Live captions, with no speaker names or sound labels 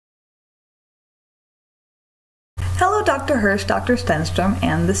Hello, Dr. Hirsch, Dr. Stenstrom,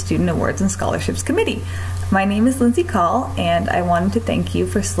 and the Student Awards and Scholarships Committee. My name is Lindsay Call, and I wanted to thank you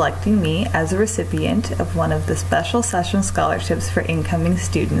for selecting me as a recipient of one of the special session scholarships for incoming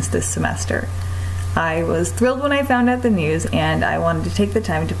students this semester. I was thrilled when I found out the news, and I wanted to take the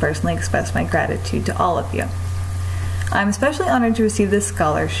time to personally express my gratitude to all of you. I'm especially honored to receive this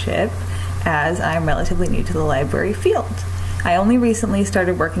scholarship as I'm relatively new to the library field. I only recently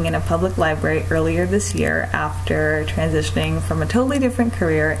started working in a public library earlier this year after transitioning from a totally different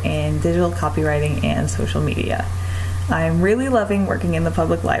career in digital copywriting and social media. I'm really loving working in the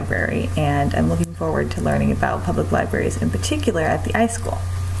public library, and I'm looking forward to learning about public libraries in particular at the iSchool.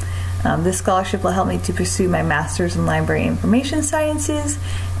 This scholarship will help me to pursue my master's in library information sciences,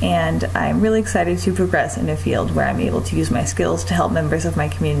 and I'm really excited to progress in a field where I'm able to use my skills to help members of my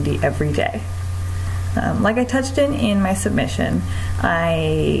community every day. Like I touched in my submission,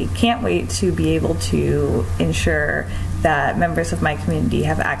 I can't wait to be able to ensure that members of my community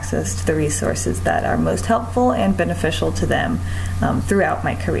have access to the resources that are most helpful and beneficial to them throughout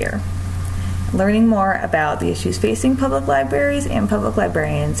my career. Learning more about the issues facing public libraries and public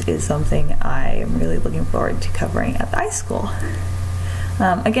librarians is something I am really looking forward to covering at the iSchool.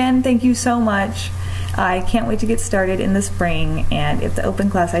 Again, thank you so much. I can't wait to get started in the spring, and if the open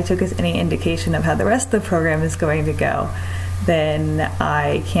class I took is any indication of how the rest of the program is going to go, then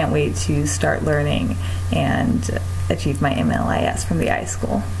I can't wait to start learning and achieve my MLIS from the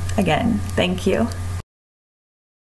iSchool. Again, thank you.